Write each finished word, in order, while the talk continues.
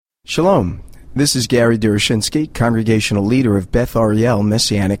Shalom. This is Gary Durashinsky, Congregational Leader of Beth Ariel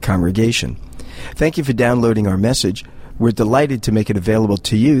Messianic Congregation. Thank you for downloading our message. We're delighted to make it available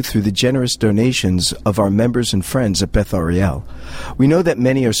to you through the generous donations of our members and friends at Beth Ariel. We know that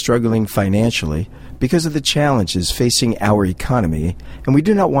many are struggling financially because of the challenges facing our economy, and we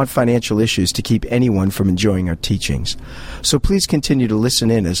do not want financial issues to keep anyone from enjoying our teachings. So please continue to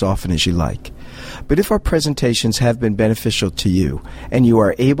listen in as often as you like. But if our presentations have been beneficial to you, and you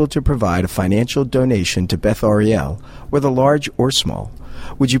are able to provide a financial donation to Beth Ariel, whether large or small,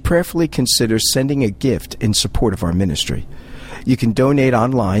 would you prayerfully consider sending a gift in support of our ministry? You can donate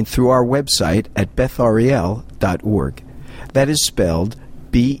online through our website at bethariel.org. That is spelled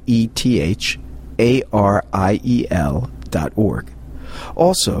BETHARIEL.org.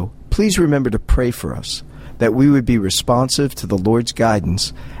 Also, please remember to pray for us, that we would be responsive to the Lord's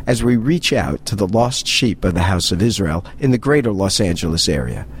guidance as we reach out to the lost sheep of the house of Israel in the greater Los Angeles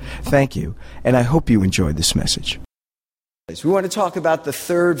area. Thank you, and I hope you enjoyed this message. We want to talk about the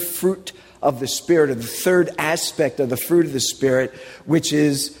third fruit of the Spirit, or the third aspect of the fruit of the Spirit, which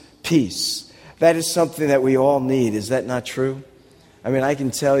is peace. That is something that we all need. Is that not true? I mean, I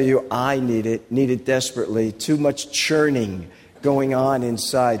can tell you I need it desperately. Too much churning going on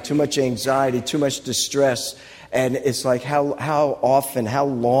inside, too much anxiety, too much distress. And it's like, how often, how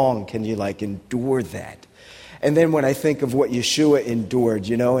long can you endure that? And then when I think of what Yeshua endured,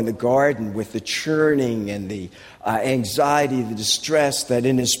 in the garden with the churning and the anxiety, the distress, that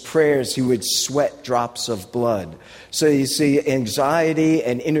in his prayers he would sweat drops of blood. So you see, anxiety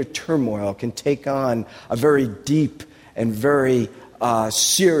and inner turmoil can take on a very deep and very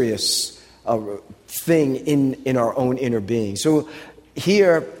serious thing in our own inner being. So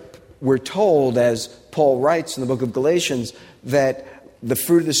here we're told, as Paul writes in the book of Galatians, that the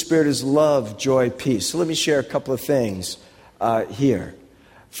fruit of the Spirit is love, joy, peace. So let me share a couple of things here.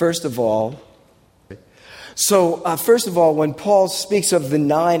 First of all, when Paul speaks of the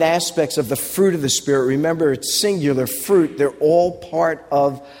 9 aspects of the fruit of the Spirit, remember it's singular fruit. They're all part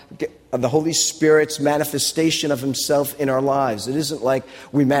of the Holy Spirit's manifestation of himself in our lives. It isn't like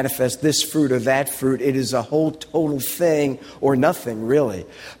we manifest this fruit or that fruit. It is a whole total thing or nothing, really.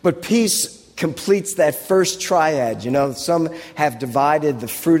 But peace completes that first triad. Some have divided the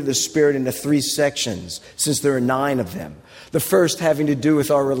fruit of the Spirit into 3 sections, since there are 9 of them. The first having to do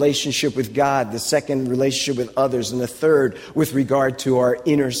with our relationship with God, the second relationship with others, and the third with regard to our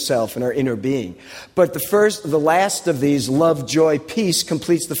inner self and our inner being. But the last of these, love, joy, peace,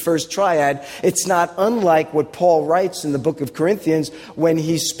 completes the first triad. It's not unlike what Paul writes in the book of Corinthians when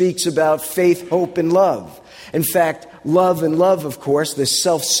he speaks about faith, hope, and love. In fact, love, of course, the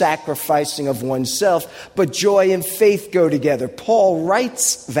self-sacrificing of oneself, but joy and faith go together. Paul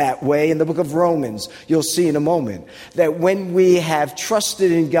writes that way in the book of Romans. You'll see in a moment that when we have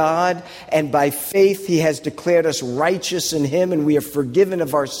trusted in God and by faith he has declared us righteous in him and we are forgiven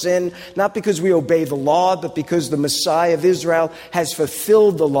of our sin, not because we obey the law, but because the Messiah of Israel has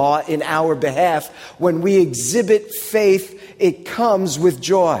fulfilled the law in our behalf. When we exhibit faith, it comes with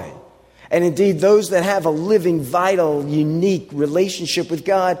joy. And indeed, those that have a living, vital, unique relationship with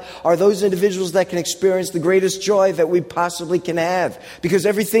God are those individuals that can experience the greatest joy that we possibly can have, because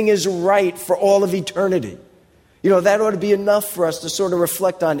everything is right for all of eternity. That ought to be enough for us to sort of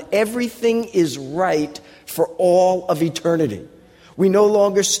reflect on. Everything is right for all of eternity. We no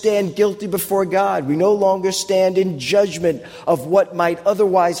longer stand guilty before God. We no longer stand in judgment of what might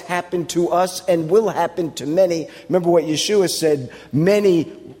otherwise happen to us and will happen to many. Remember what Yeshua said, many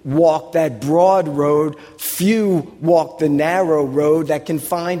walk that broad road, few walk the narrow road that can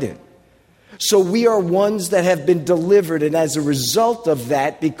find it. So we are ones that have been delivered, and as a result of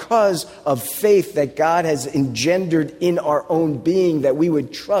that, because of faith that God has engendered in our own being, that we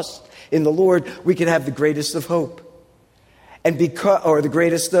would trust in the Lord, we can have the greatest of hope. Or the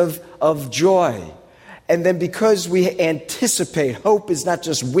greatest of joy. And then because we anticipate, hope is not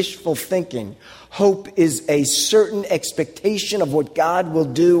just wishful thinking. Hope is a certain expectation of what God will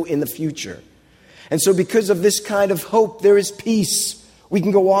do in the future. And so because of this kind of hope, there is peace. We can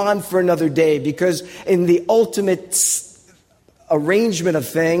go on for another day, because in the ultimate arrangement of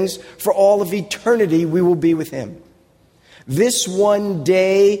things, for all of eternity, we will be with him. This one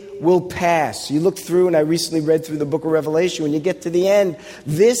day will pass. You look through, and I recently read through the book of Revelation. When you get to the end,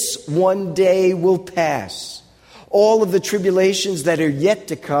 this one day will pass. All of the tribulations that are yet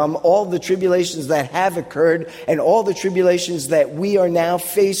to come, all the tribulations that have occurred, and all the tribulations that we are now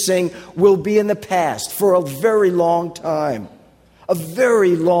facing will be in the past for a very long time. A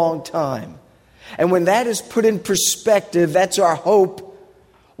very long time. And when that is put in perspective, that's our hope.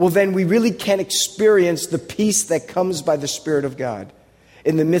 Well, then we really can experience the peace that comes by the Spirit of God.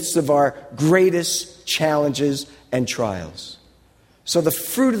 in the midst of our greatest challenges and trials. So the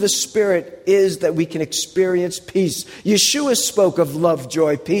fruit of the Spirit is that we can experience peace. Yeshua spoke of love,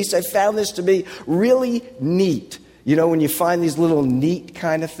 joy, peace. I found this to be really neat. You know, when you find these little neat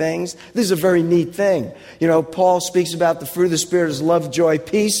kind of things, this is a very neat thing. You know, Paul speaks about the fruit of the Spirit as love, joy,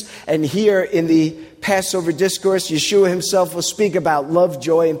 peace. And here in the Passover discourse, Yeshua himself will speak about love,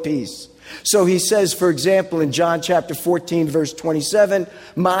 joy, and peace. So he says, for example, in John chapter 14, verse 27,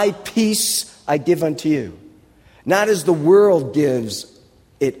 my peace I give unto you. Not as the world gives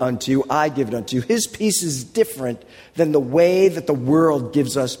it unto you, I give it unto you. His peace is different than the way that the world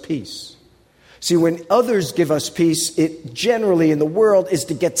gives us peace. See, when others give us peace, it generally in the world is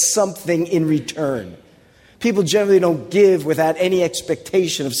to get something in return. People generally don't give without any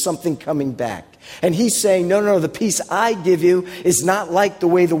expectation of something coming back. And he's saying, no, the peace I give you is not like the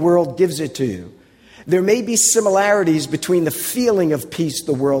way the world gives it to you. There may be similarities between the feeling of peace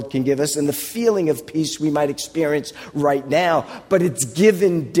the world can give us and the feeling of peace we might experience right now, but it's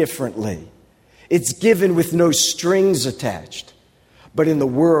given differently. It's given with no strings attached. But in the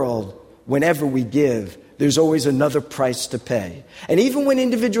world, whenever we give, there's always another price to pay. And even when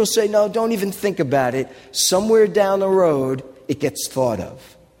individuals say, no, don't even think about it, somewhere down the road, it gets thought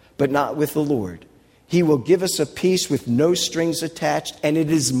of, but not with the Lord. He will give us a peace with no strings attached, and it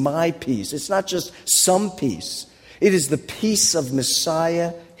is my peace. It's not just some peace. It is the peace of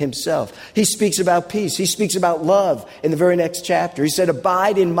Messiah himself. He speaks about peace. He speaks about love in the very next chapter. He said,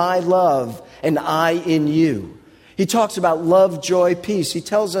 abide in my love, and I in you. He talks about love, joy, peace. He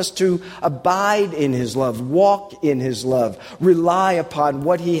tells us to abide in his love, walk in his love, rely upon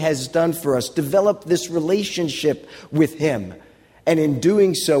what he has done for us, develop this relationship with him. And in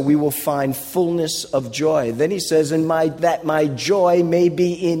doing so, we will find fullness of joy. Then he says, that my joy may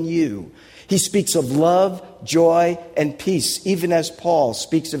be in you. He speaks of love, joy, and peace, even as Paul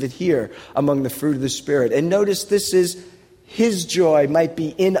speaks of it here among the fruit of the Spirit. And notice this is his joy might be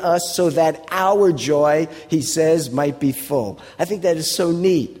in us so that our joy, he says, might be full. I think that is so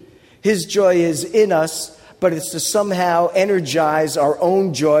neat. His joy is in us, but it's to somehow energize our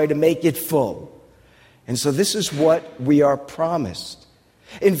own joy to make it full. And so this is what we are promised.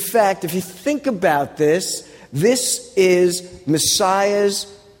 In fact, if you think about this, this is Messiah's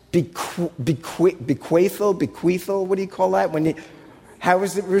bequeathal, what do you call that? How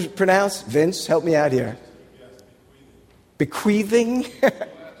is it pronounced? Vince, help me out here. Bequeathing?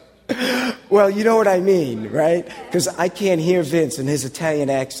 Well, you know what I mean, right? Because I can't hear Vince and his Italian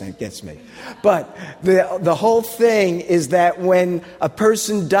accent gets me. But the whole thing is that when a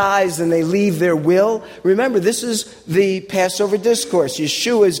person dies and they leave their will, remember, this is the Passover discourse.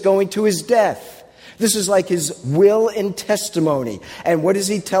 Yeshua is going to his death. This is like his will and testimony. And what does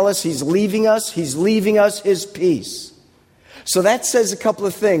he tell us? He's leaving us his peace. So that says a couple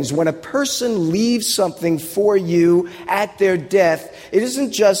of things. When a person leaves something for you at their death, it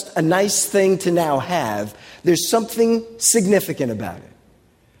isn't just a nice thing to now have. There's something significant about it.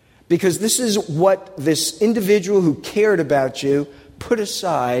 Because this is what this individual who cared about you put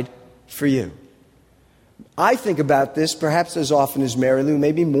aside for you. I think about this perhaps as often as Mary Lou,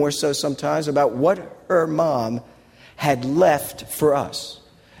 maybe more so sometimes, about what her mom had left for us.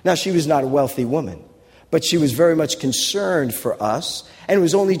 Now, she was not a wealthy woman, but she was very much concerned for us. And it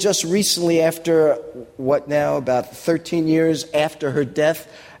was only just recently after, about 13 years after her death,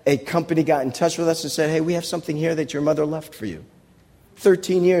 a company got in touch with us and said, hey, we have something here that your mother left for you.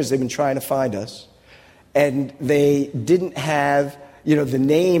 13 years they've been trying to find us. And they didn't have, the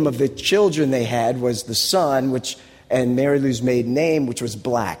name of the children they had was the son, and Mary Lou's maiden name, which was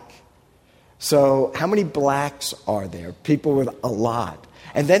Black. So how many Blacks are there? People with a lot.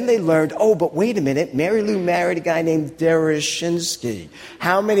 And then they learned, but wait a minute, Mary Lou married a guy named Deroshinsky.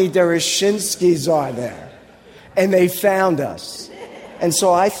 How many Deroshinskys are there? And they found us. And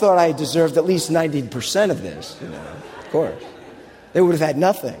so I thought I deserved at least 90% of this, of course. They would have had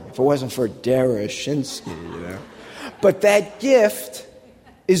nothing if it wasn't for Deroshinsky, But that gift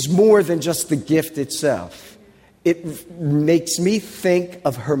is more than just the gift itself. It makes me think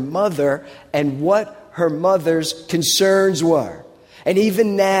of her mother and what her mother's concerns were. And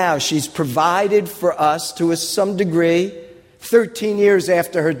even now, she's provided for us to some degree 13 years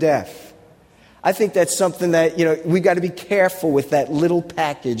after her death. I think that's something that, we got to be careful with that little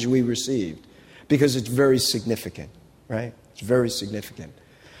package we received because it's very significant, right? It's very significant.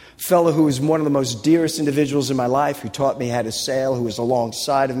 A fellow who was one of the most dearest individuals in my life, who taught me how to sail, who was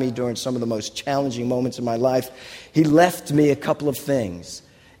alongside of me during some of the most challenging moments in my life, he left me a couple of things.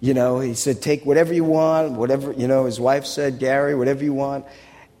 He said, take whatever you want, whatever, his wife said, Gary, whatever you want.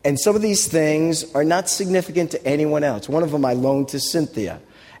 And some of these things are not significant to anyone else. One of them I loaned to Cynthia.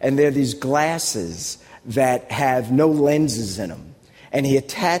 And they're these glasses that have no lenses in them. And he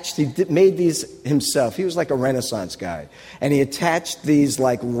made these himself. He was like a Renaissance guy. And he attached these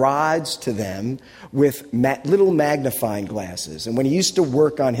like rods to them with little magnifying glasses. And when he used to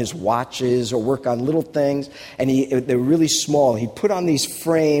work on his watches or work on little things, and they're really small, he'd put on these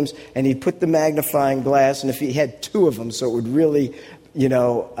frames and he'd put the magnifying glass. And if he had two of them, so it would really,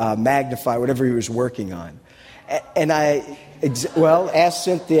 magnify whatever he was working on. And ask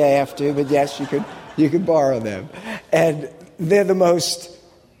Cynthia after, but yes, you could borrow them. And they're the most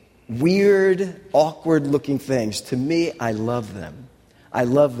weird, awkward-looking things. To me, I love them. I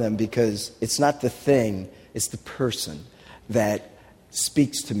love them because it's not the thing, it's the person that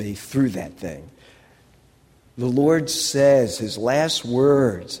speaks to me through that thing. The Lord says, his last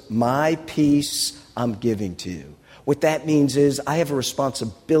words, "My peace I'm giving to you." What that means is I have a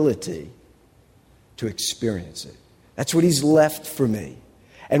responsibility to experience it. That's what he's left for me.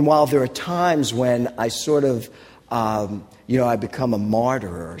 And while there are times when I sort of I become a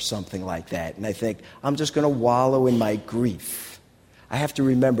martyr or something like that. And I think, I'm just going to wallow in my grief. I have to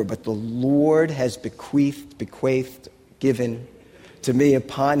remember, but the Lord has bequeathed, given to me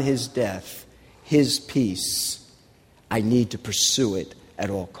upon his death, his peace. I need to pursue it at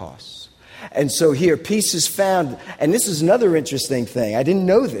all costs. And so here, peace is found. And this is another interesting thing. I didn't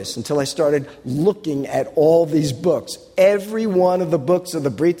know this until I started looking at all these books. Every one of the books of the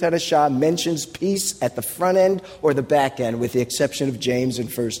Brit Hadashah mentions peace at the front end or the back end, with the exception of James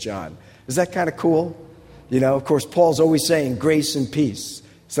and 1 John. Is that kind of cool? Of course, Paul's always saying grace and peace.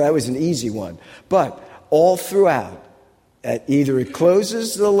 So that was an easy one. But all throughout, either it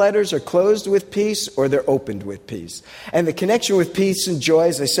closes, the letters are closed with peace, or they're opened with peace. And the connection with peace and joy,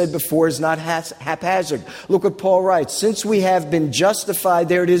 as I said before, is not haphazard. Look what Paul writes. Since we have been justified,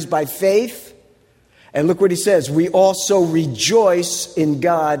 there it is, by faith. And look what he says. We also rejoice in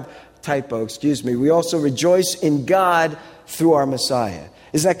God. We also rejoice in God through our Messiah.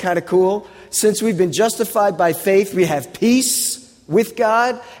 Isn't that kind of cool? Since we've been justified by faith, we have peace with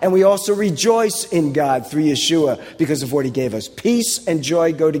God, and we also rejoice in God through Yeshua because of what he gave us. Peace and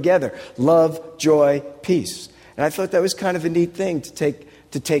joy go together. Love, joy, peace. And I thought that was kind of a neat thing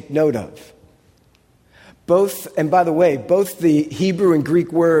to take note of. And by the way, both the Hebrew and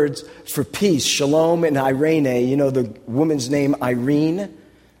Greek words for peace, shalom and irene, the woman's name Irene,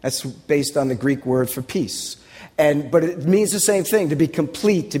 that's based on the Greek word for peace. But it means the same thing, to be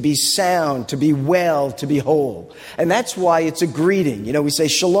complete, to be sound, to be well, to be whole. And that's why it's a greeting. We say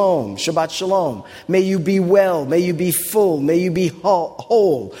shalom, Shabbat shalom. May you be well, may you be full, may you be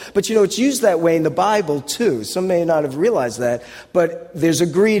whole. But it's used that way in the Bible too. Some may not have realized that. But there's a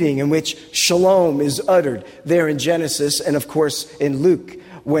greeting in which shalom is uttered there in Genesis. And of course in Luke,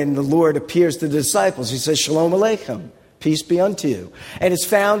 when the Lord appears to the disciples, he says shalom aleichem. Peace be unto you. And it's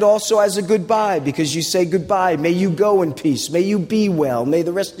found also as a goodbye, because you say goodbye. May you go in peace. May you be well. May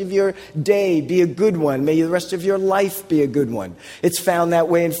the rest of your day be a good one. May the rest of your life be a good one. It's found that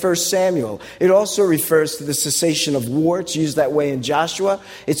way in 1 Samuel. It also refers to the cessation of war. It's used that way in Joshua.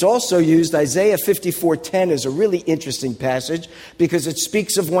 It's also used, Isaiah 54:10 is a really interesting passage, because it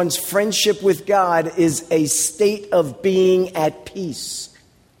speaks of one's friendship with God is a state of being at peace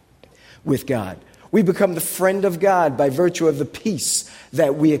with God. We become the friend of God by virtue of the peace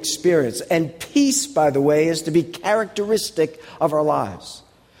that we experience. And peace, by the way, is to be characteristic of our lives.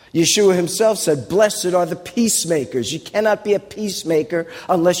 Yeshua himself said, "Blessed are the peacemakers." You cannot be a peacemaker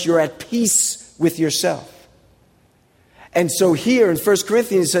unless you're at peace with yourself. And so here in 1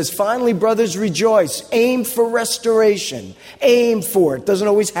 Corinthians it says, "Finally, brothers, rejoice. Aim for restoration." Aim for it. Doesn't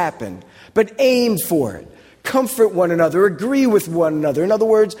always happen, but aim for it. Comfort one another. Agree with one another. In other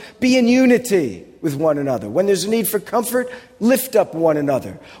words, be in unity with one another. When there's a need for comfort, lift up one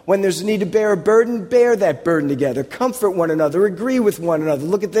another. When there's a need to bear a burden, bear that burden together. Comfort one another. Agree with one another.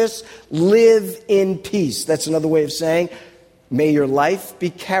 Look at this. Live in peace. That's another way of saying, may your life be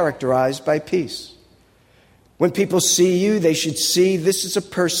characterized by peace. When people see you, they should see this is a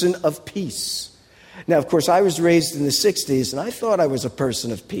person of peace. Now, of course, I was raised in the 60s, and I thought I was a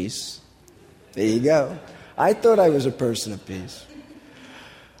person of peace. There you go. I thought I was a person of peace.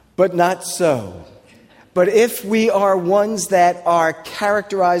 But not so. But if we are ones that are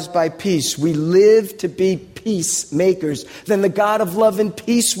characterized by peace, we live to be peacemakers, then the God of love and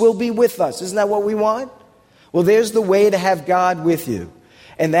peace will be with us. Isn't that what we want? Well, there's the way to have God with you.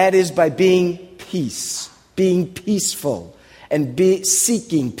 And that is by being peace, being peaceful, and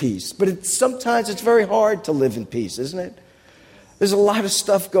seeking peace. But sometimes it's very hard to live in peace, isn't it? There's a lot of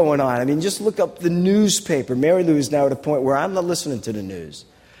stuff going on. I mean, just look up the newspaper. Mary Lou is now at a point where I'm not listening to the news.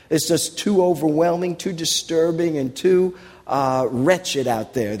 It's just too overwhelming, too disturbing, and too wretched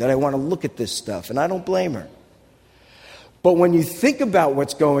out there that I want to look at this stuff. And I don't blame her. But when you think about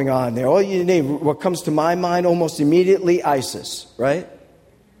what's going on there, all you need, what comes to my mind almost immediately, ISIS, right?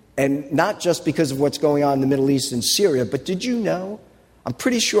 And not just because of what's going on in the Middle East and Syria, but did you know? I'm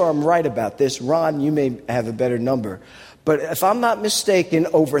pretty sure I'm right about this. Ron, you may have a better number. But if I'm not mistaken,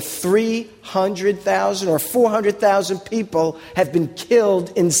 over 300,000 or 400,000 people have been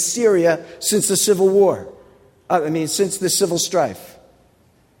killed in Syria since the civil war. Since the civil strife.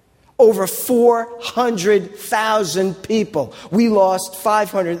 Over 400,000 people. We lost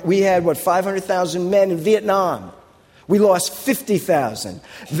 500. We had 500,000 men in Vietnam. We lost 50,000.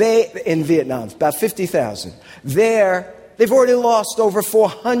 In Vietnam, about 50,000. They've already lost over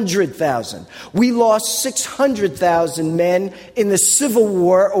 400,000. We lost 600,000 men in the Civil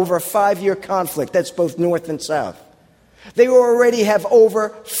War over a 5-year conflict. That's both North and South. They already have over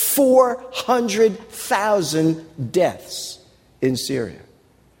 400,000 deaths in Syria.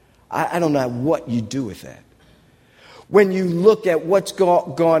 I don't know what you do with that. When you look at what's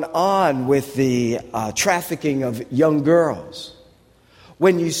gone on with the trafficking of young girls,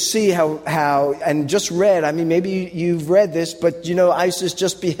 when you see how and just read, maybe you've read this, but ISIS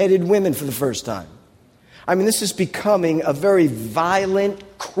just beheaded women for the first time. This is becoming a very violent,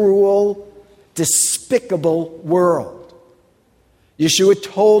 cruel, despicable world. Yeshua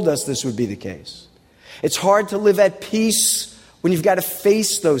told us this would be the case. It's hard to live at peace when you've got to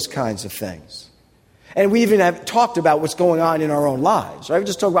face those kinds of things. And we even have talked about what's going on in our own lives. Right? We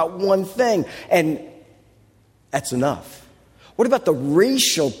just talk about one thing, and that's enough. What about the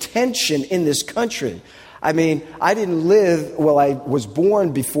racial tension in this country? I was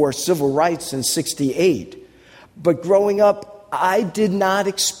born before civil rights in 1968. But growing up, I did not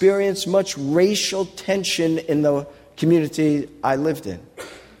experience much racial tension in the community I lived in. In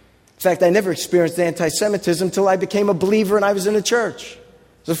fact, I never experienced anti-Semitism until I became a believer and I was in a church. It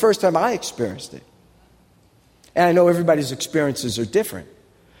was the first time I experienced it. And I know everybody's experiences are different.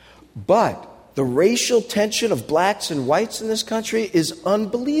 But the racial tension of blacks and whites in this country is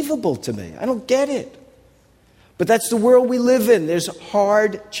unbelievable to me. I don't get it. But that's the world we live in. There's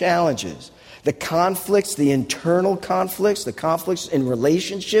hard challenges. The conflicts, the internal conflicts, the conflicts in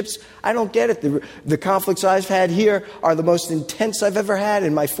relationships, I don't get it. The conflicts I've had here are the most intense I've ever had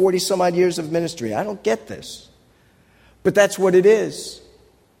in my 40-some-odd years of ministry. I don't get this. But that's what it is.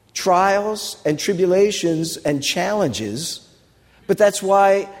 Trials and tribulations and challenges. But that's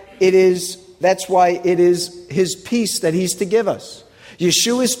why it is His peace that He's to give us.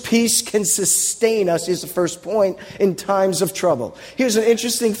 Yeshua's peace can sustain us, is the first point, in times of trouble. Here's an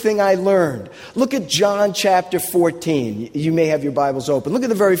interesting thing I learned. Look at John chapter 14. You may have your Bibles open. Look at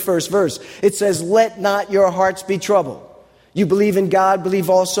the very first verse. It says, "Let not your hearts be troubled. You believe in God, believe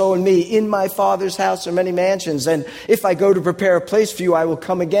also in me. In my Father's house are many mansions. And if I go to prepare a place for you, I will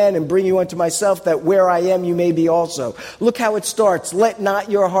come again and bring you unto myself, that where I am, you may be also." Look how it starts. Let not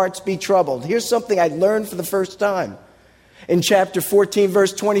your hearts be troubled. Here's something I learned for the first time. In chapter 14,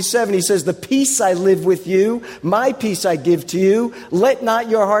 verse 27, he says, "The peace I live with you, my peace I give to you. Let not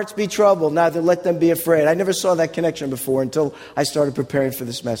your hearts be troubled, neither let them be afraid." I never saw that connection before until I started preparing for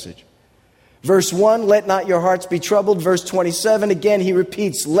this message. Verse 1, "Let not your hearts be troubled." Verse 27, again, he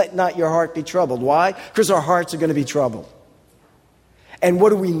repeats, "Let not your heart be troubled." Why? Because our hearts are going to be troubled. And what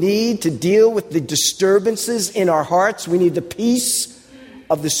do we need to deal with the disturbances in our hearts? We need the peace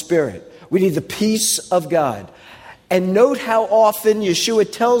of the Spirit. We need the peace of God. And note how often Yeshua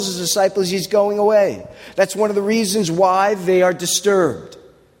tells his disciples he's going away. That's one of the reasons why they are disturbed.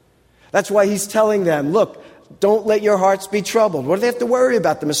 That's why he's telling them, look, don't let your hearts be troubled. What do they have to worry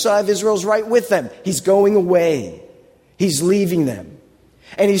about? The Messiah of Israel is right with them. He's going away. He's leaving them.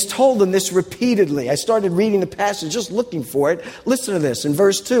 And he's told them this repeatedly. I started reading the passage, just looking for it. Listen to this. In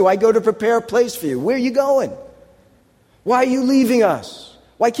verse 2, "I go to prepare a place for you." Where are you going? Why are you leaving us?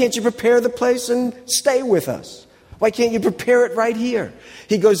 Why can't you prepare the place and stay with us? Why can't you prepare it right here?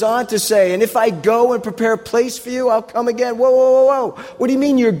 He goes on to say, "And if I go and prepare a place for you, I'll come again." Whoa, whoa, whoa, whoa. What do you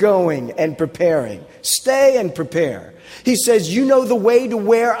mean you're going and preparing? Stay and prepare. He says, "You know the way to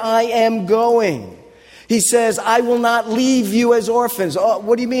where I am going." He says, "I will not leave you as orphans." Oh,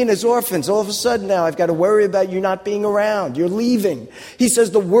 what do you mean as orphans? All of a sudden now I've got to worry about you not being around. You're leaving. He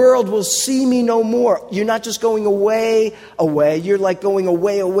says, "The world will see me no more." You're not just going away. You're like going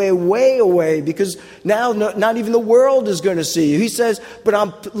away, because now not even the world is going to see you. He says, "But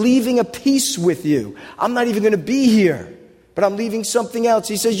I'm leaving a peace with you." I'm not even going to be here, but I'm leaving something else.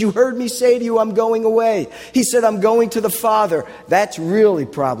 He says, "You heard me say to you, I'm going away." He said, "I'm going to the Father." That's really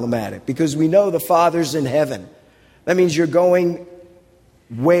problematic because we know the Father's in heaven. That means you're going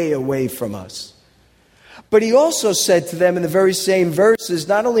way away from us. But he also said to them in the very same verses,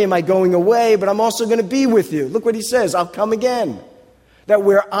 not only am I going away, but I'm also going to be with you. Look what he says, I'll come again. That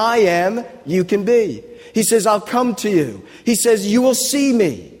where I am, you can be. He says, I'll come to you. He says, you will see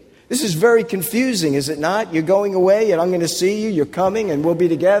me. This is very confusing, is it not? You're going away and I'm going to see you. You're coming and we'll be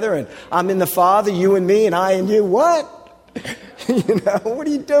together and I'm in the Father, you and me, and I and you. What? What are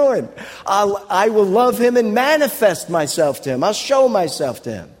you doing? I will love him and manifest myself to him. I'll show myself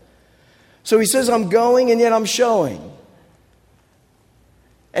to him. So he says, I'm going and yet I'm showing.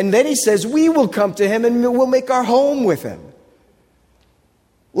 And then he says, we will come to him and we'll make our home with him.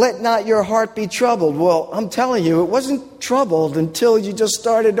 Let not your heart be troubled. Well, I'm telling you, it wasn't troubled until you just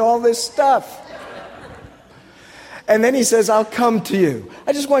started all this stuff. And then he says, I'll come to you.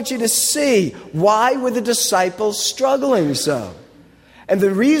 I just want you to see, why were the disciples struggling so? And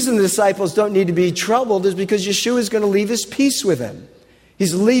the reason the disciples don't need to be troubled is because Yeshua is going to leave his peace with them.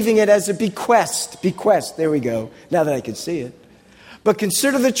 He's leaving it as a bequest. Bequest, there we go, now that I can see it. But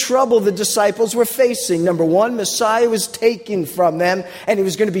consider the trouble the disciples were facing. Number one, Messiah was taken from them, and he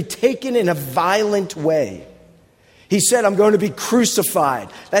was going to be taken in a violent way. He said, I'm going to be crucified.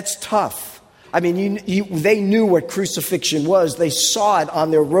 That's tough. I mean, they knew what crucifixion was. They saw it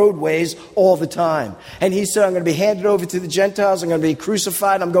on their roadways all the time. And he said, I'm going to be handed over to the Gentiles. I'm going to be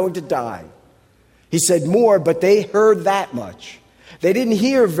crucified. I'm going to die. He said more, but they heard that much. They didn't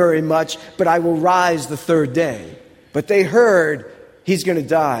hear very much, but I will rise the third day. But they heard he's going to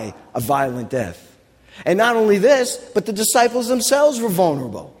die a violent death. And not only this, but the disciples themselves were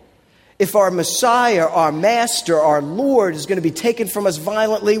vulnerable. If our Messiah, our Master, our Lord is going to be taken from us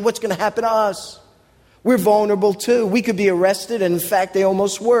violently, what's going to happen to us? We're vulnerable too. We could be arrested, and in fact, they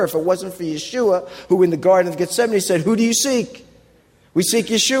almost were. If it wasn't for Yeshua, who in the Garden of Gethsemane said, who do you seek? We seek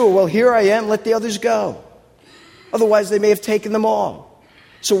Yeshua. Well, here I am. Let the others go. Otherwise, they may have taken them all.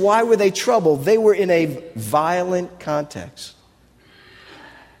 So why were they troubled? They were in a violent context.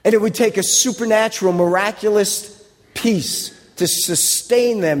 And it would take a supernatural, miraculous peace to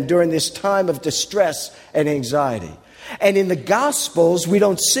sustain them during this time of distress and anxiety. And in the Gospels, we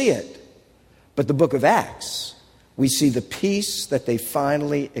don't see it. But the book of Acts, we see the peace that they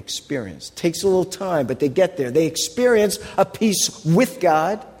finally experience. It takes a little time, but they get there. They experience a peace with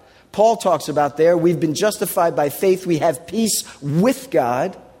God. Paul talks about there, we've been justified by faith. We have peace with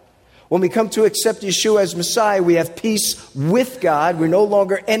God. When we come to accept Yeshua as Messiah, we have peace with God. We're no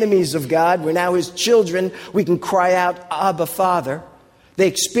longer enemies of God. We're now his children. We can cry out, Abba, Father. They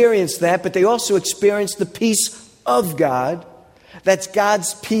experience that, but they also experience the peace of God. That's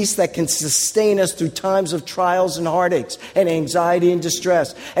God's peace that can sustain us through times of trials and heartaches and anxiety and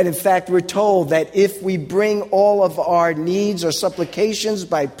distress. And in fact, we're told that if we bring all of our needs or supplications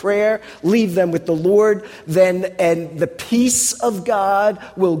by prayer, leave them with the Lord, and the peace of God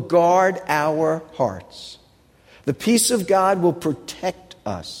will guard our hearts. The peace of God will protect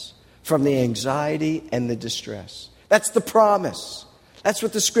us from the anxiety and the distress. That's the promise. That's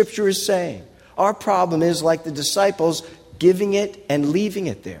what the scripture is saying. Our problem is, like the disciples, giving it and leaving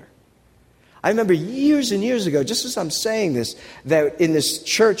it there. I remember years and years ago, just as I'm saying this, that in this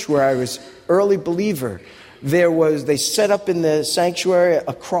church where I was early believer, they set up in the sanctuary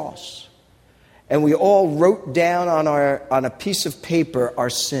a cross. And we all wrote down on a piece of paper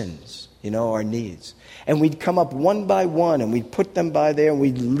our sins, our needs. And we'd come up one by one and we'd put them by there and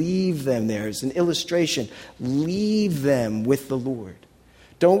we'd leave them there as an illustration. Leave them with the Lord.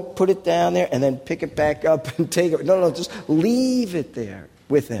 Don't put it down there and then pick it back up and take it. No, just leave it there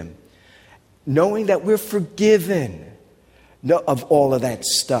with him. Knowing that we're forgiven of all of that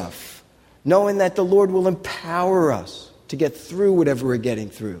stuff. Knowing that the Lord will empower us to get through whatever we're getting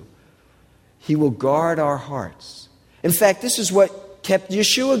through. He will guard our hearts. In fact, this is what kept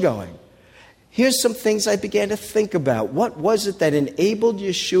Yeshua going. Here's some things I began to think about. What was it that enabled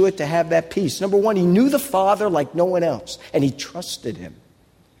Yeshua to have that peace? Number one, he knew the Father like no one else, and he trusted him.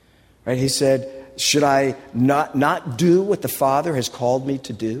 Right? He said, should I not do what the Father has called me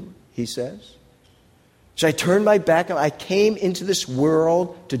to do? He says. Should I turn my back? I came into this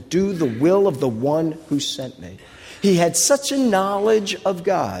world to do the will of the one who sent me. He had such a knowledge of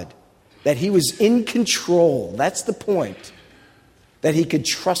God that he was in control. That's the point. That he could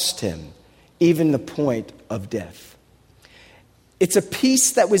trust him, even the point of death. It's a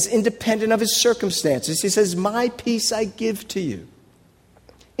peace that was independent of his circumstances. He says, my peace I give to you.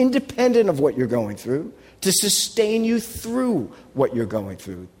 Independent of what you're going through, to sustain you through what you're going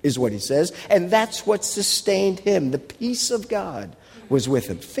through, is what he says. And that's what sustained him. The peace of God was with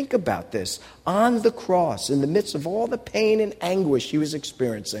him. Think about this. On the cross, in the midst of all the pain and anguish he was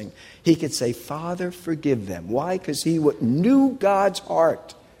experiencing, he could say, Father, forgive them. Why? Because he knew God's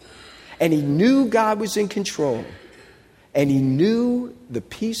heart. And he knew God was in control. And he knew the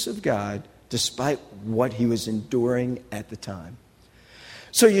peace of God despite what he was enduring at the time.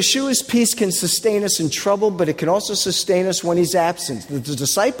 So Yeshua's peace can sustain us in trouble, but it can also sustain us when he's absent. The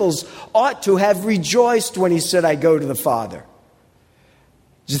disciples ought to have rejoiced when he said, I go to the Father.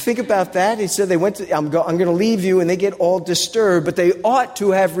 Did you think about that? He said, I'm going to leave you, and they get all disturbed, but they ought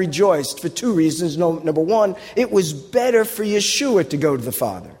to have rejoiced for two reasons. Number one, it was better for Yeshua to go to the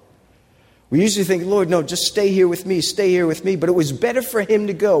Father. We usually think, Lord, no, just stay here with me, stay here with me. But it was better for him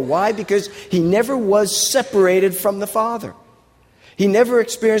to go. Why? Because he never was separated from the Father. He never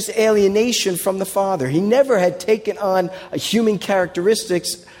experienced alienation from the Father. He never had taken on human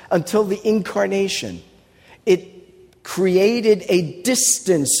characteristics until the incarnation. It created a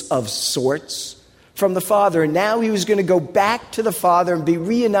distance of sorts from the Father. And now he was going to go back to the Father and be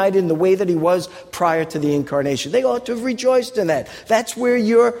reunited in the way that he was prior to the incarnation. They ought to have rejoiced in that. That's where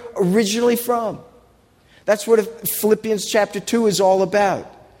you're originally from. That's what Philippians chapter 2 is all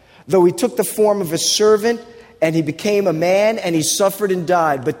about. Though he took the form of a servant, and he became a man, and he suffered and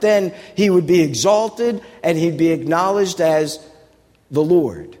died. But then he would be exalted, and he'd be acknowledged as the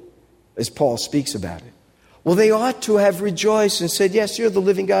Lord, as Paul speaks about it. Well, they ought to have rejoiced and said, yes, you're the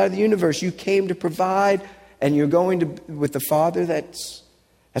living God of the universe. You came to provide, and you're going to with the Father. That's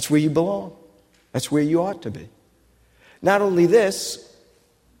where you belong. That's where you ought to be. Not only this,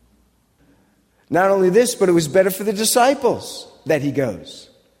 but it was better for the disciples that he goes.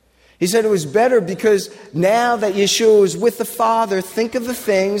 He said it was better because now that Yeshua is with the Father, think of the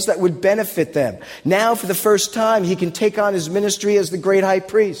things that would benefit them. Now, for the first time, he can take on his ministry as the great high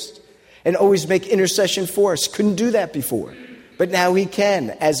priest and always make intercession for us. Couldn't do that before. But now he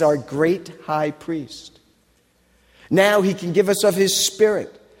can as our great high priest. Now he can give us of his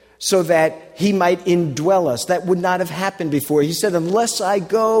Spirit so that he might indwell us. That would not have happened before. He said, unless I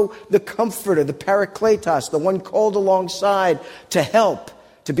go, the Comforter, the Parakletos, the one called alongside to help,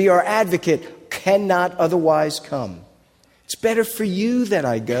 to be our advocate, cannot otherwise come. It's better for you that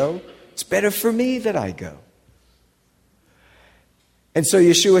I go. It's better for me that I go. And so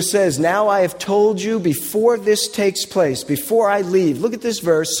Yeshua says, now I have told you before this takes place, before I leave. Look at this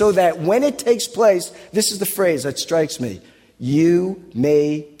verse, so that when it takes place, this is the phrase that strikes me, you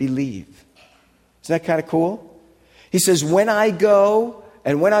may believe. Isn't that kind of cool? He says, when I go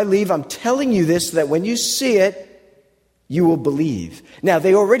and when I leave, I'm telling you this, so that when you see it, you will believe. Now,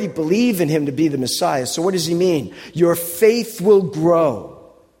 they already believe in him to be the Messiah. So what does he mean? Your faith will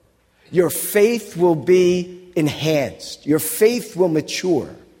grow. Your faith will be enhanced. Your faith will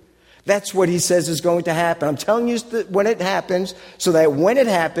mature. That's what he says is going to happen. I'm telling you when it happens, so that when it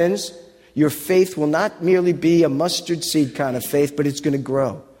happens, your faith will not merely be a mustard seed kind of faith, but it's going to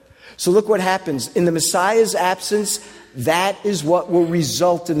grow. So look what happens. In the Messiah's absence, that is what will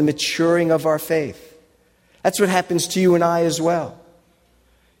result in the maturing of our faith. That's what happens to you and I as well.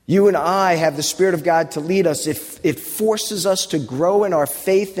 You and I have the Spirit of God to lead us. It forces us to grow in our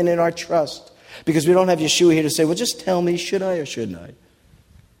faith and in our trust. Because we don't have Yeshua here to say, well, just tell me, should I or shouldn't I?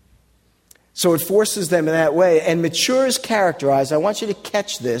 So it forces them in that way. And mature is characterized, I want you to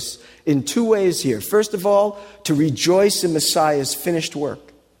catch this, in two ways here. First of all, to rejoice in Messiah's finished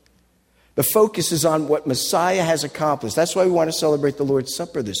work. The focus is on what Messiah has accomplished. That's why we want to celebrate the Lord's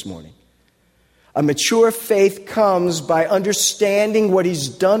Supper this morning. A mature faith comes by understanding what he's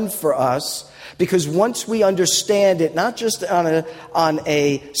done for us, because once we understand it, not just on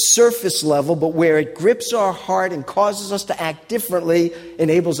a surface level, but where it grips our heart and causes us to act differently,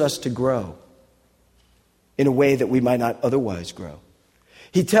 enables us to grow in a way that we might not otherwise grow.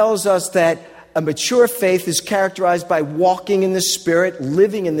 He tells us that a mature faith is characterized by walking in the Spirit,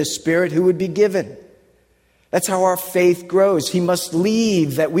 living in the Spirit who would be given. That's how our faith grows. He must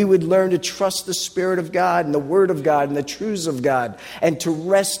leave that we would learn to trust the Spirit of God and the Word of God and the truths of God and to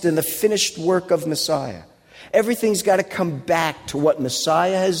rest in the finished work of Messiah. Everything's got to come back to what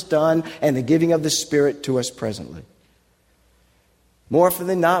Messiah has done and the giving of the Spirit to us presently. More often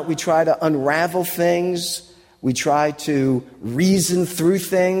than not, we try to unravel things. We try to reason through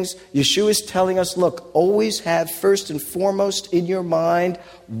things. Yeshua is telling us, look, always have first and foremost in your mind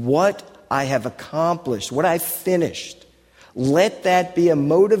what I have accomplished, what I've finished. Let that be a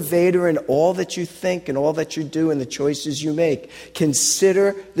motivator in all that you think and all that you do and the choices you make.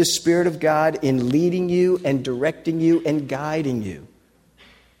 Consider the Spirit of God in leading you and directing you and guiding you.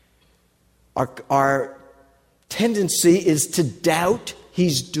 Our tendency is to doubt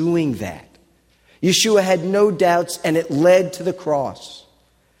he's doing that. Yeshua had no doubts, and it led to the cross.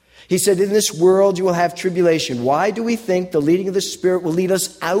 He said, in this world you will have tribulation. Why do we think the leading of the Spirit will lead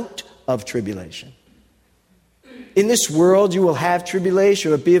us out of tribulation? In this world you will have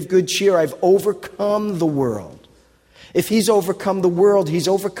tribulation, but be of good cheer. I've overcome the world. If he's overcome the world, he's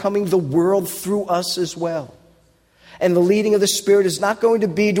overcoming the world through us as well. And the leading of the Spirit is not going to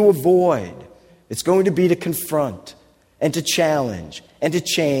be to avoid. It's going to be to confront and to challenge and to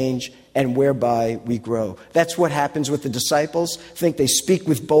change, and whereby we grow. That's what happens with the disciples. Think they speak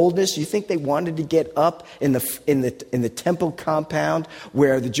with boldness. You think they wanted to get up in the temple compound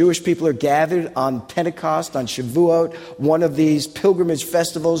where the Jewish people are gathered on Pentecost, on Shavuot, one of these pilgrimage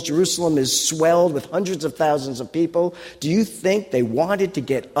festivals. Jerusalem is swelled with hundreds of thousands of people. Do you think they wanted to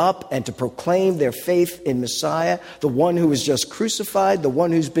get up and to proclaim their faith in Messiah, the one who was just crucified, the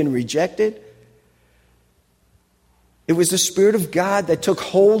one who's been rejected? It was the Spirit of God that took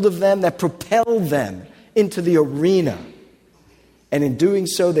hold of them, that propelled them into the arena. And in doing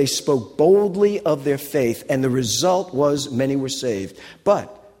so, they spoke boldly of their faith. And the result was many were saved.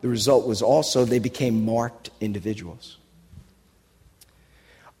 But the result was also they became marked individuals.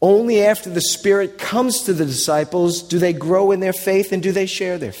 Only after the Spirit comes to the disciples do they grow in their faith and do they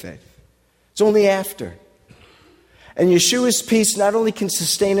share their faith. It's only after. And Yeshua's peace not only can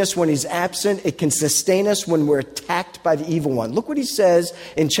sustain us when he's absent, it can sustain us when we're attacked by the evil one. Look what he says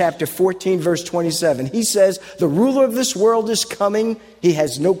in chapter 14, verse 27. He says, the ruler of this world is coming. He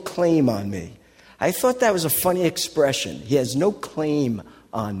has no claim on me. I thought that was a funny expression. He has no claim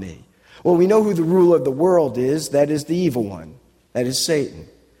on me. Well, we know who the ruler of the world is. That is the evil one. That is Satan.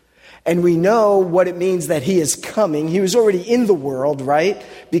 And we know what it means that he is coming. He was already in the world, right?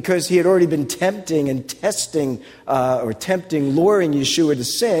 Because he had already been tempting and luring Yeshua to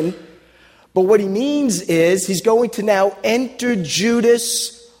sin. But what he means is he's going to now enter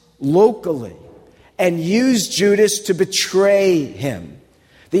Judas locally and use Judas to betray him.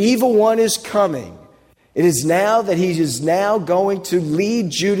 The evil one is coming. It is now that he is now going to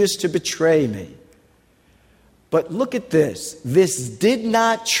lead Judas to betray me. But look at this. This did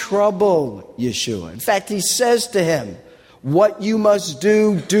not trouble Yeshua. In fact, he says to him, what you must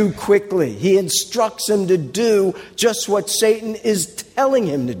do, do quickly. He instructs him to do just what Satan is telling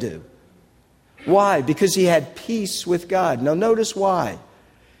him to do. Why? Because he had peace with God. Now notice why.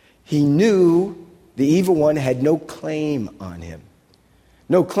 He knew the evil one had no claim on him.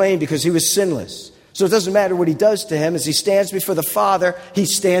 No claim because he was sinless. So it doesn't matter what he does to him. As he stands before the Father, he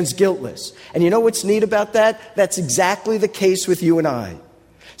stands guiltless. And you know what's neat about that? That's exactly the case with you and I.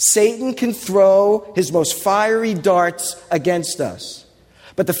 Satan can throw his most fiery darts against us.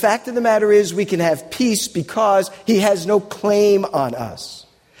 But the fact of the matter is we can have peace because he has no claim on us.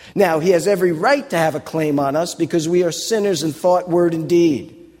 Now, he has every right to have a claim on us because we are sinners in thought, word, and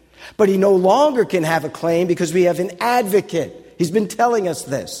deed. But he no longer can have a claim because we have an advocate. He's been telling us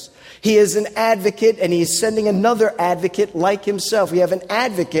this. He is an advocate, and he is sending another advocate like himself. We have an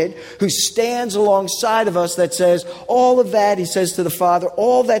advocate who stands alongside of us that says, all of that, he says to the Father,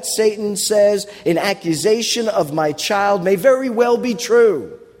 all that Satan says in accusation of my child may very well be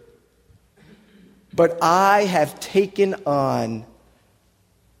true. But I have taken on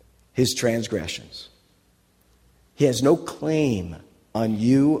his transgressions. He has no claim on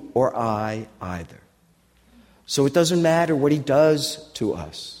you or I either. So it doesn't matter what he does to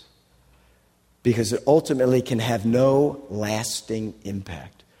us, because it ultimately can have no lasting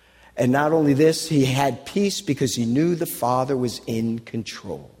impact. And not only this, he had peace because he knew the Father was in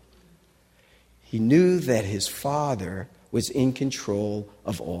control. He knew that his Father was in control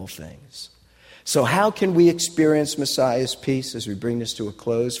of all things. So how can we experience Messiah's peace as we bring this to a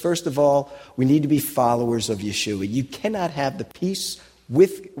close? First of all, we need to be followers of Yeshua. You cannot have the peace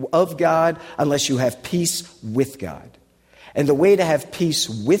of God unless you have peace with God. And the way to have peace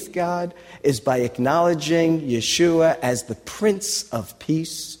with God is by acknowledging Yeshua as the Prince of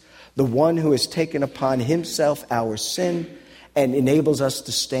Peace, the one who has taken upon himself our sin and enables us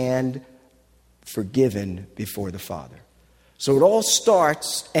to stand forgiven before the Father. So it all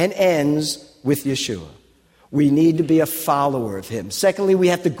starts and ends with Yeshua. We need to be a follower of him. Secondly, we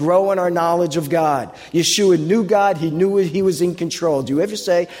have to grow in our knowledge of God. Yeshua knew God. He knew he was in control. Do you ever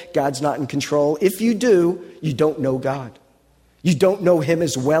say, God's not in control? If you do, you don't know God. You don't know him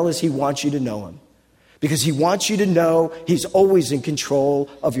as well as he wants you to know him. Because he wants you to know he's always in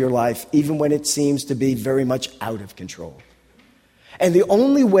control of your life, even when it seems to be very much out of control. And the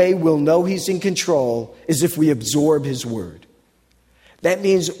only way we'll know he's in control is if we absorb his word. That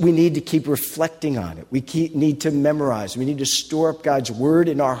means we need to keep reflecting on it. We need to memorize. We need to store up God's word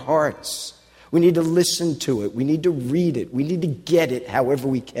in our hearts. We need to listen to it. We need to read it. We need to get it however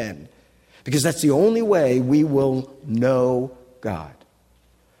we can. Because that's the only way we will know God.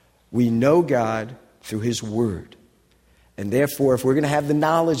 We know God through his word. And therefore, if we're going to have the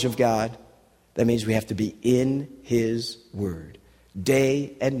knowledge of God, that means we have to be in his word,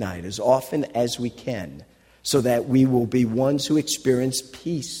 day and night, as often as we can, so that we will be ones who experience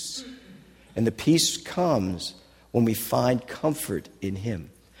peace. And the peace comes when we find comfort in him.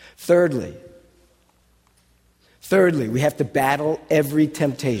 Thirdly, we have to battle every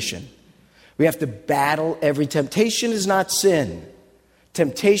temptation. We have to battle every temptation is not sin.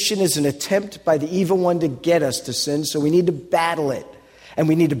 Temptation is an attempt by the evil one to get us to sin, so we need to battle it. And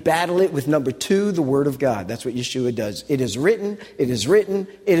we need to battle it with number 2, the word of God. That's what Yeshua does. It is written, it is written,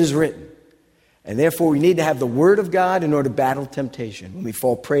 it is written. And therefore we need to have the word of God in order to battle temptation. When we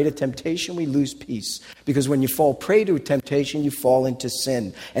fall prey to temptation, we lose peace. Because when you fall prey to temptation, you fall into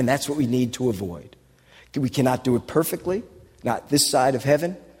sin. And that's what we need to avoid. We cannot do it perfectly, not this side of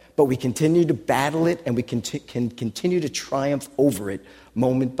heaven, but we continue to battle it and we can continue to triumph over it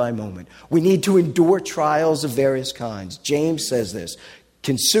moment by moment. We need to endure trials of various kinds. James says this,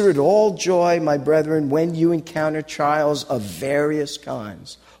 "Consider it all joy, my brethren, when you encounter trials of various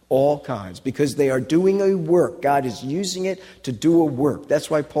kinds." All kinds, because they are doing a work. God is using it to do a work. That's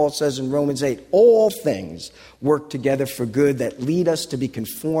why Paul says in Romans 8, all things work together for good that lead us to be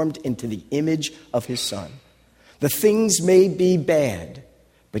conformed into the image of his Son. The things may be bad,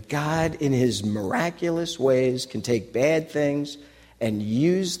 but God in his miraculous ways can take bad things and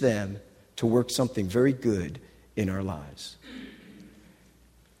use them to work something very good in our lives.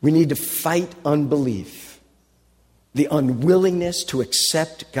 We need to fight unbelief. The unwillingness to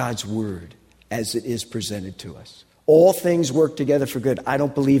accept God's word as it is presented to us. All things work together for good. I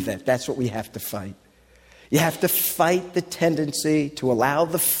don't believe that. That's what we have to fight. You have to fight the tendency to allow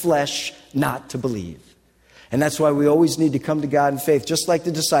the flesh not to believe. And that's why we always need to come to God in faith. Just like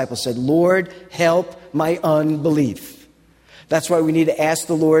the disciples said, "Lord, help my unbelief." That's why we need to ask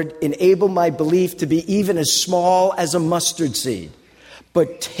the Lord, enable my belief to be even as small as a mustard seed.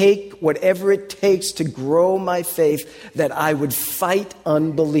 But take whatever it takes to grow my faith, that I would fight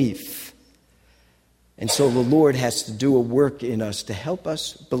unbelief. And so the Lord has to do a work in us to help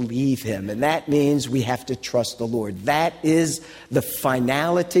us believe him. And that means we have to trust the Lord. That is the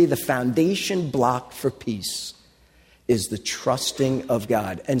finality, the foundation block for peace, is the trusting of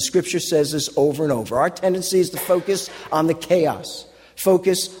God. And Scripture says this over and over. Our tendency is to focus on the chaos,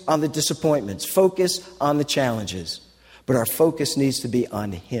 focus on the disappointments, focus on the challenges. But our focus needs to be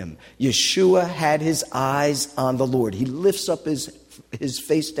on him. Yeshua had his eyes on the Lord. He lifts up his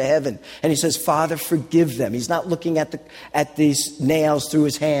face to heaven and he says, "Father, forgive them." He's not looking at these nails through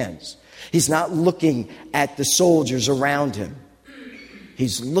his hands. He's not looking at the soldiers around him.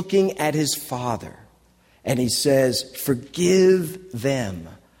 He's looking at his Father and he says, "Forgive them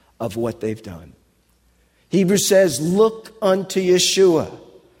of what they've done." Hebrews says, "Look unto Yeshua,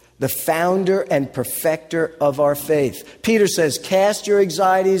 the founder and perfecter of our faith." Peter says, "Cast your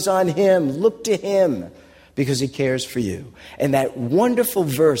anxieties on him. Look to him because he cares for you." And that wonderful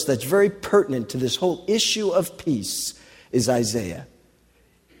verse that's very pertinent to this whole issue of peace is Isaiah.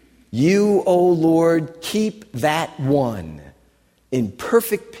 "You, O Lord, keep that one in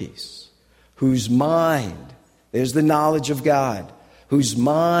perfect peace, whose mind," there's the knowledge of God, "whose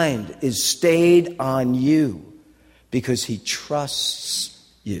mind is stayed on you because he trusts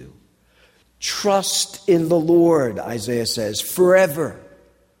you." Trust in the Lord, Isaiah says, forever.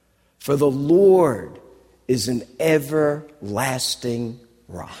 For the Lord is an everlasting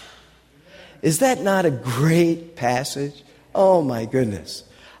rock. Is that not a great passage? Oh my goodness.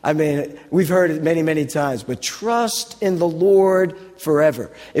 I mean, we've heard it many, many times, but trust in the Lord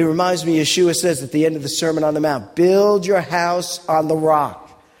forever. It reminds me, Yeshua says at the end of the Sermon on the Mount, "Build your house on the rock,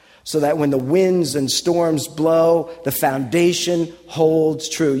 so that when the winds and storms blow, the foundation holds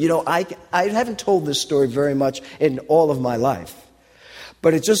true." You know, I haven't told this story very much in all of my life.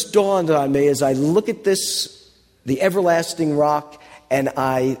 But it just dawned on me as I look at this, the everlasting rock, and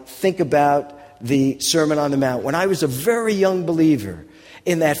I think about the Sermon on the Mount. When I was a very young believer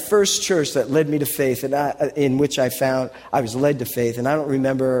in that first church that led me to faith, and in which I was led to faith, and I don't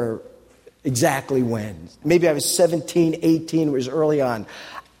remember exactly when. Maybe I was 17, 18, it was early on.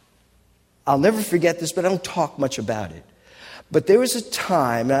 I'll never forget this, but I don't talk much about it. But there was a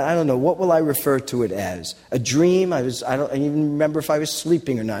time, I don't know, what will I refer to it as? A dream? I don't even remember if I was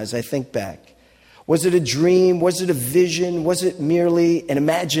sleeping or not as I think back. Was it a dream? Was it a vision? Was it merely an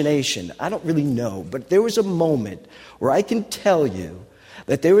imagination? I don't really know. But there was a moment where I can tell you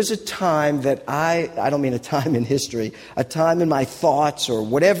that there was a time that I don't mean a time in history, a time in my thoughts or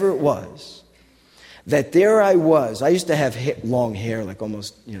whatever it was, that there I was. I used to have long hair, like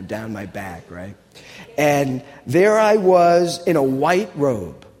almost, down my back, right? And there I was in a white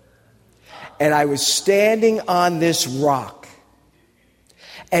robe. And I was standing on this rock.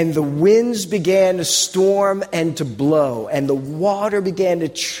 And the winds began to storm and to blow. And the water began to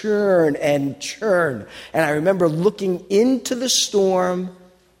churn and churn. And I remember looking into the storm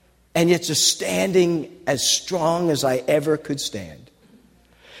and yet just standing as strong as I ever could stand.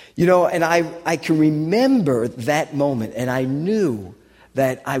 And I can remember that moment. And I knew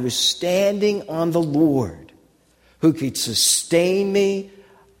that I was standing on the Lord who could sustain me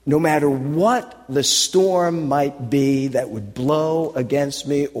no matter what the storm might be that would blow against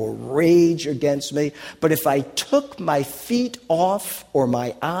me or rage against me. But if I took my feet off or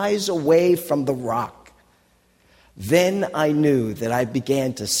my eyes away from the rock, then I knew that I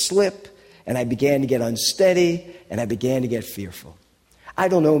began to slip and I began to get unsteady and I began to get fearful. I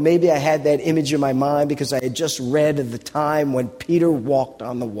don't know, maybe I had that image in my mind because I had just read of the time when Peter walked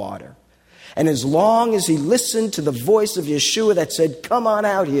on the water. And as long as he listened to the voice of Yeshua that said, come on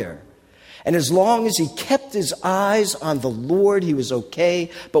out here. And as long as he kept his eyes on the Lord, he was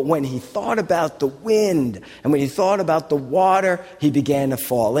okay. But when he thought about the wind and when he thought about the water, he began to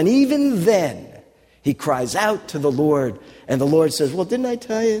fall. And even then, he cries out to the Lord. And the Lord says, well, didn't I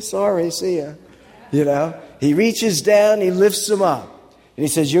tell you? Sorry, see ya. He reaches down, he lifts him up. And he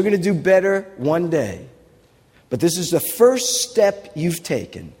says, you're going to do better one day. But this is the first step you've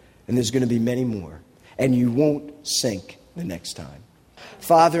taken. And there's going to be many more. And you won't sink the next time.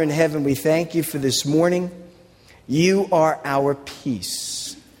 Father in heaven, we thank you for this morning. You are our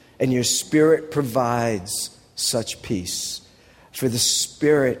peace. And your Spirit provides such peace. For the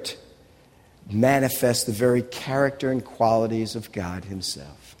Spirit manifests the very character and qualities of God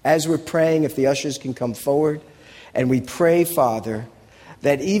himself. As we're praying, if the ushers can come forward. And we pray, Father,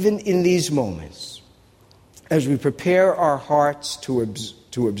 that even in these moments, as we prepare our hearts to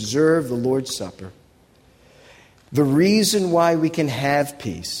observe the Lord's Supper, the reason why we can have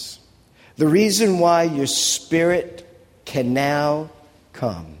peace, the reason why your Spirit can now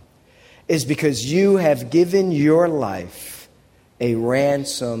come, is because you have given your life a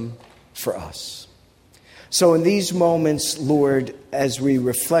ransom for us. So in these moments, Lord, as we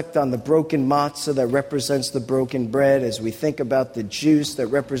reflect on the broken matzah that represents the broken bread, as we think about the juice that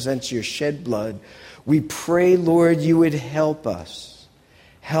represents your shed blood, we pray, Lord, you would help us.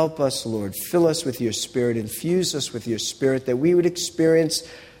 Help us, Lord. Fill us with your Spirit. Infuse us with your Spirit that we would experience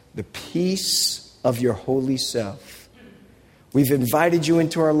the peace of your holy self. We've invited you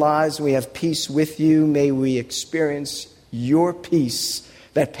into our lives. We have peace with you. May we experience your peace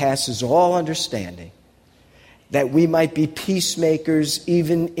that passes all understanding. That we might be peacemakers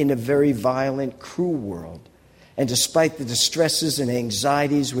even in a very violent, cruel world. And despite the distresses and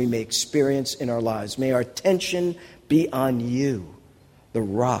anxieties we may experience in our lives, may our attention be on you, the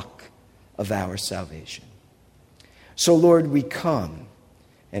rock of our salvation. So, Lord, we come,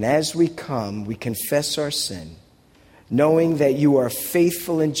 and as we come, we confess our sin, knowing that you are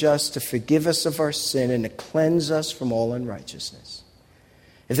faithful and just to forgive us of our sin and to cleanse us from all unrighteousness.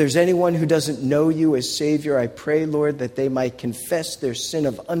 If there's anyone who doesn't know you as Savior, I pray, Lord, that they might confess their sin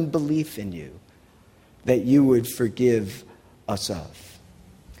of unbelief in you, that you would forgive us of.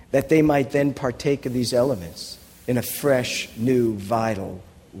 That they might then partake of these elements in a fresh, new, vital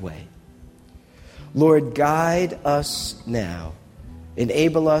way. Lord, guide us now.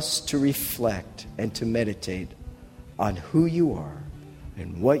 Enable us to reflect and to meditate on who you are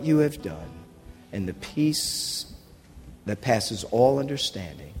and what you have done and the peace that passes all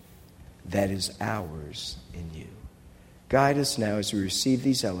understanding that is ours in you. Guide us now as we receive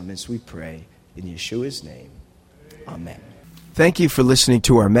these elements, we pray, in Yeshua's name. Amen. Thank you for listening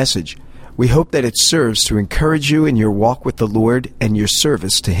to our message. We hope that it serves to encourage you in your walk with the Lord and your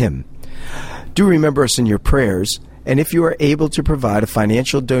service to Him. Do remember us in your prayers, and if you are able to provide a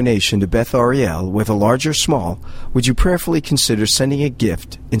financial donation to Beth Ariel, whether large or small, would you prayerfully consider sending a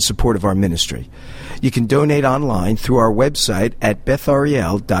gift in support of our ministry? You can donate online through our website at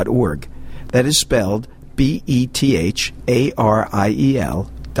bethariel.org. That is spelled BETHARIEL.org.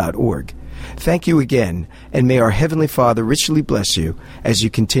 Thank you again, and may our Heavenly Father richly bless you as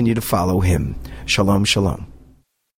you continue to follow Him. Shalom, shalom.